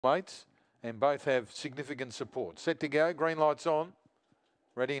mates, and both have significant support. Set to go, green lights on.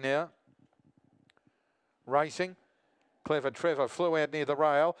 Ready now. Racing. Clever Trevor flew out near the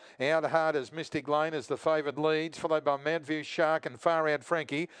rail. Out hard as Mystic Lane as the favoured leads, followed by Mount Shark and Far Out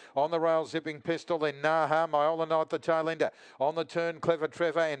Frankie. On the rail, Zipping Pistol, then Naha, Myola Knight, the tail ender. On the turn, Clever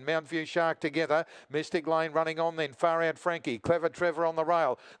Trevor and Mount Shark together. Mystic Lane running on, then Far Out Frankie. Clever Trevor on the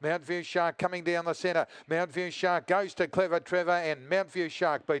rail. Mount Shark coming down the centre. Mount Shark goes to Clever Trevor, and Mount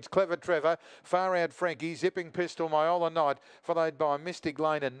Shark beats Clever Trevor. Far Out Frankie, Zipping Pistol, Myola Knight, followed by Mystic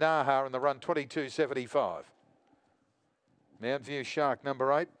Lane and Naha in the run 22.75. Mount Shark,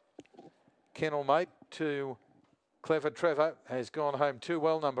 number 8. Kennel Mate to Clever Trevor has gone home too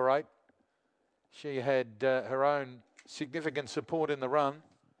well, number 8. She had her own significant support in the run,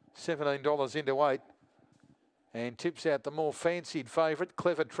 $17 into 8. And tips out the more fancied favourite,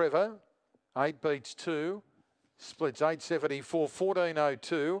 Clever Trevor. 8 beats 2, splits 8.74,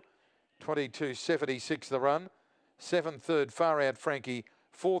 14.02, 22.76 the run. 7th, 3rd, Far Out Frankie.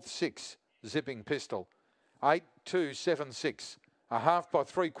 4th, 6th, Zipping Pistol. 8.276, a half by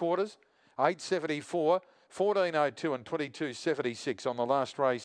 3/4, 8.74, 14.02 and 22.76 on the last race.